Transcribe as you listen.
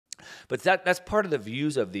But that's part of the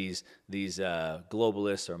views of these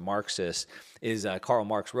globalists or Marxists is Karl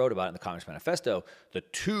Marx wrote about it in the Communist Manifesto, the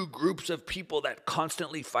two groups of people that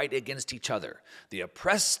constantly fight against each other, the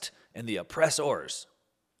oppressed and the oppressors.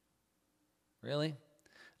 Really?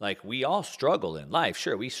 Like, we all struggle in life.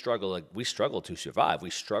 Sure, we struggle to survive. We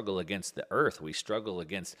struggle against the earth. We struggle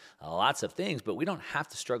against lots of things, but we don't have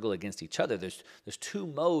to struggle against each other. There's two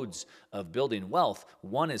modes of building wealth.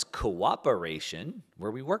 One is cooperation, where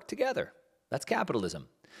we work together. That's capitalism.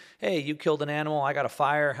 Hey, you killed an animal, I got a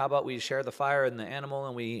fire. How about we share the fire and the animal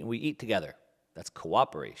and we eat together? That's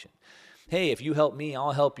cooperation. Hey, if you help me,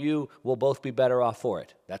 I'll help you. We'll both be better off for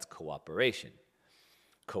it. That's cooperation.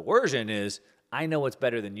 Coercion is, I know what's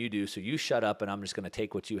better than you do, so you shut up and I'm just going to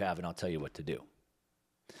take what you have and I'll tell you what to do.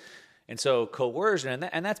 And so coercion,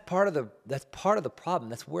 and that's part of the problem.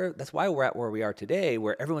 That's why we're at where we are today,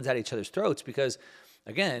 where everyone's at each other's throats. Because,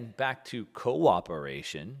 again, back to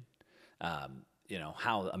cooperation,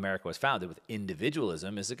 how America was founded with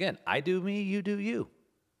individualism is, again, I do me, you do you.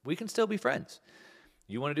 We can still be friends.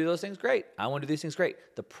 You want to do those things? Great. I want to do these things? Great.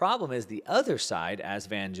 The problem is the other side, as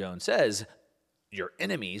Van Jones says, your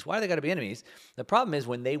enemies. Why do they got to be enemies? The problem is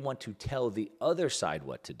when they want to tell the other side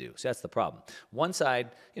what to do. So that's the problem. One side,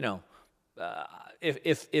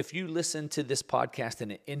 if you listen to this podcast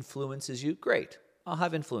and it influences you, great. I'll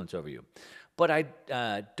have influence over you. But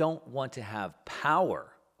I don't want to have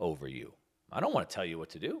power over you. I don't want to tell you what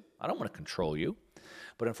to do. I don't want to control you.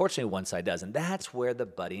 But unfortunately, one side does. And that's where the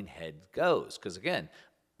butting head goes. Because again,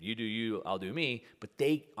 you do you, I'll do me. But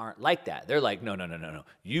they aren't like that. They're like, no.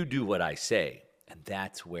 You do what I say. And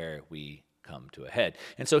that's where we come to a head.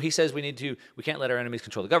 And so he says we can't let our enemies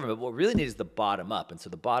control the government. But what we really need is the bottom up. And so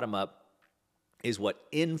the bottom up is what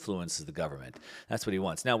influences the government. That's what he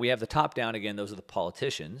wants. Now, we have the top down again. Those are the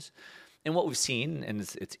politicians. And what we've seen, and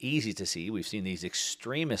it's easy to see, we've seen these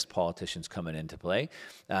extremist politicians coming into play,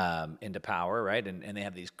 into power, right? And they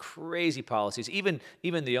have these crazy policies. Even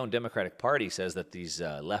the own Democratic Party says that these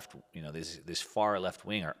this far left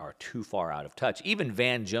wing are too far out of touch. Even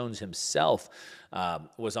Van Jones himself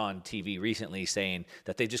was on TV recently saying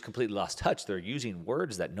that they just completely lost touch. They're using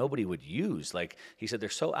words that nobody would use. Like he said, they're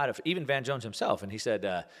so out of, even Van Jones himself, and he said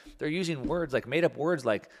they're using words like made up words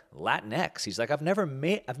like Latinx. He's like, I've never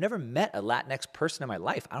met a Latinx person in my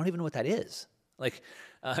life. I don't even know what that is. Like,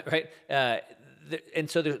 right? And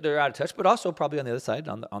so they're out of touch, but also probably on the other side,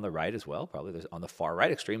 on the right as well. Probably on the far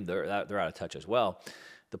right extreme, they're out of touch as well.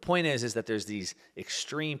 The point is that there's these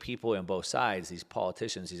extreme people on both sides, these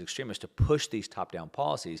politicians, these extremists, to push these top-down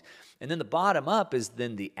policies. And then the bottom up is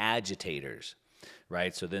then the agitators,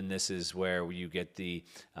 right? So then this is where you get the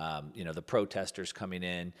protesters coming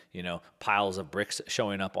in, piles of bricks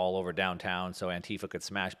showing up all over downtown so Antifa could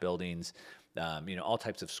smash buildings, all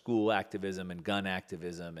types of school activism and gun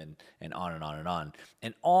activism and on and on and on.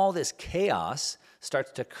 And all this chaos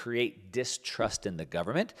starts to create distrust in the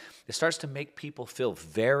government. It starts to make people feel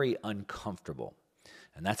very uncomfortable.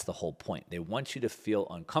 And that's the whole point. They want you to feel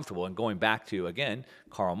uncomfortable. And going back to, again,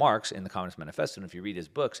 Karl Marx in the Communist Manifesto, and if you read his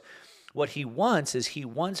books, what he wants is he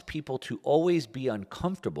wants people to always be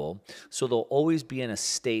uncomfortable, so they'll always be in a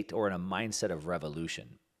state or in a mindset of revolution.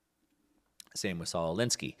 Same with Saul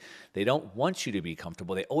Alinsky. They don't want you to be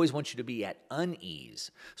comfortable. They always want you to be at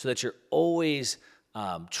unease, so that you're always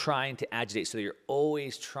trying to agitate, so that you're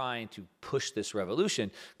always trying to push this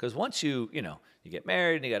revolution. Because once you get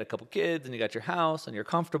married and you got a couple kids and you got your house and you're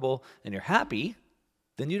comfortable and you're happy,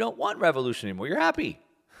 then you don't want revolution anymore. You're happy.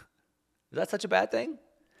 Is that such a bad thing?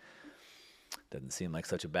 Doesn't seem like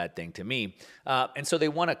such a bad thing to me. And so they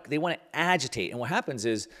want to agitate. And what happens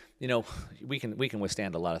is, we can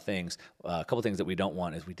withstand a lot of things. A couple things that we don't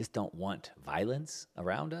want is we just don't want violence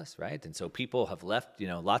around us, right? And so people have left.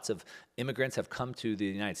 Lots of immigrants have come to the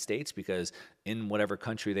United States because in whatever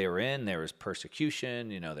country they were in, there was persecution.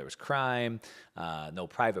 There was crime, no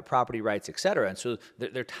private property rights, etc. And so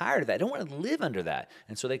they're tired of that. They don't want to live under that.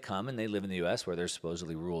 And so they come and they live in the U.S. where there's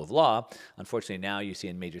supposedly rule of law. Unfortunately, now you see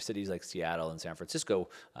in major cities like Seattle and San Francisco,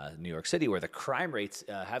 New York City, where the crime rates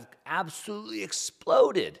have absolutely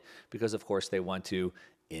exploded because, of course, they want to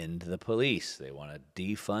end the police. They want to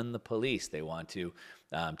defund the police. They want to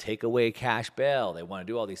take away cash bail. They want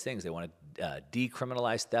to do all these things. They want to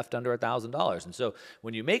decriminalize theft under $1,000. And so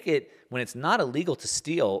when it's not illegal to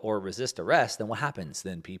steal or resist arrest, then what happens?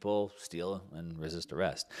 Then people steal and resist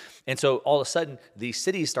arrest. And so all of a sudden, these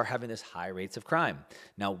cities start having this high rates of crime.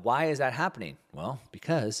 Now, why is that happening? Well,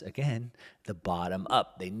 because, again, the bottom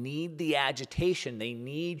up. They need the agitation. They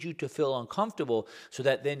need you to feel uncomfortable so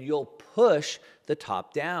that then you'll push the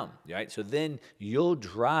top down, right? So then you'll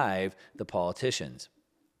drive the politicians.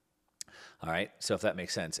 All right, so if that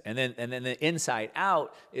makes sense. And then the inside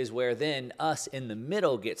out is where then us in the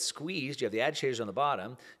middle get squeezed. You have the agitators on the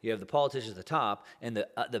bottom, you have the politicians at the top, and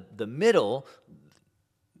the middle,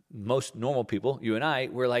 most normal people, you and I,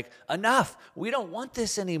 we're like, enough. We don't want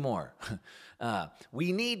this anymore.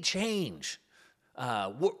 We need change.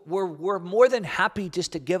 We're more than happy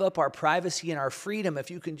just to give up our privacy and our freedom if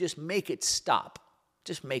you can just make it stop.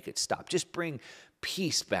 Just make it stop. Just bring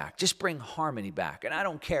peace back. Just bring harmony back. And I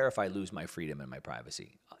don't care if I lose my freedom and my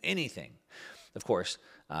privacy. Anything. Of course,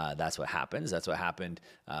 that's what happens. That's what happened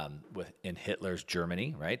in Hitler's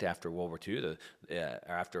Germany, right? After World War II, or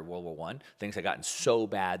after World War I. Things had gotten so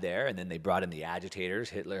bad there, and then they brought in the agitators.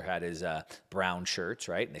 Hitler had his brown shirts,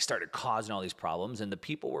 right? And they started causing all these problems, and the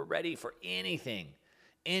people were ready for anything.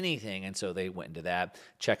 And so they went into that.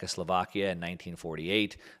 Czechoslovakia in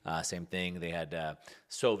 1948, same thing. They had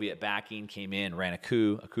Soviet backing, came in, ran a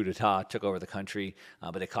coup d'etat, took over the country,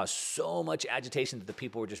 but they caused so much agitation that the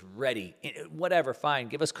people were just ready. Whatever, fine,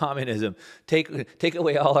 give us communism. Take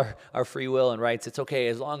away all our free will and rights. It's okay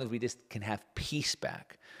as long as we just can have peace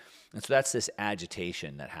back. And so that's this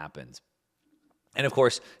agitation that happens. And of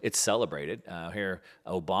course, it's celebrated. Here,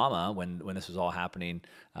 Obama, when this was all happening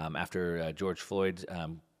after George Floyd,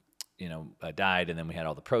 died, and then we had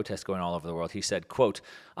all the protests going all over the world, he said, quote,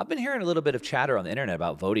 "I've been hearing a little bit of chatter on the internet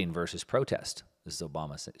about voting versus protest." This is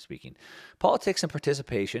Obama speaking. "Politics and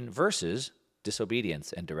participation versus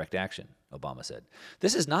disobedience and direct action," Obama said.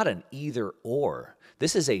 "This is not an either or.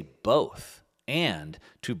 This is a both. And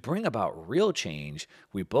to bring about real change,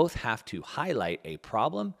 we both have to highlight a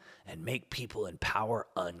problem and make people in power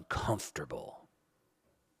uncomfortable."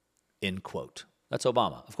 End quote. That's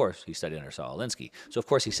Obama. Of course, he studied under Saul Alinsky. So, of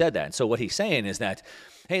course, he said that. And so what he's saying is that,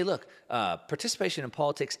 hey, look, participation in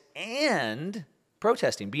politics and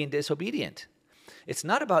protesting, being disobedient, it's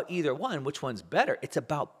not about either one, which one's better. It's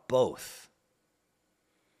about both.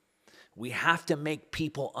 We have to make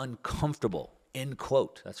people uncomfortable. End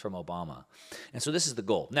quote. That's from Obama. And so this is the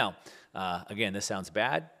goal. Now, again, this sounds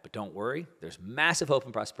bad, but don't worry. There's massive hope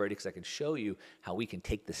and prosperity because I can show you how we can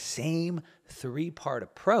take the same three-part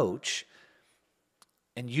approach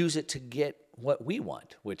and use it to get what we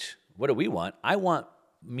want, which, what do we want? I want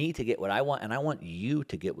me to get what I want, and I want you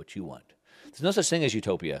to get what you want. There's no such thing as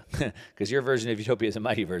utopia because your version of utopia is a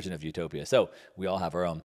mighty version of utopia. So we all have our own.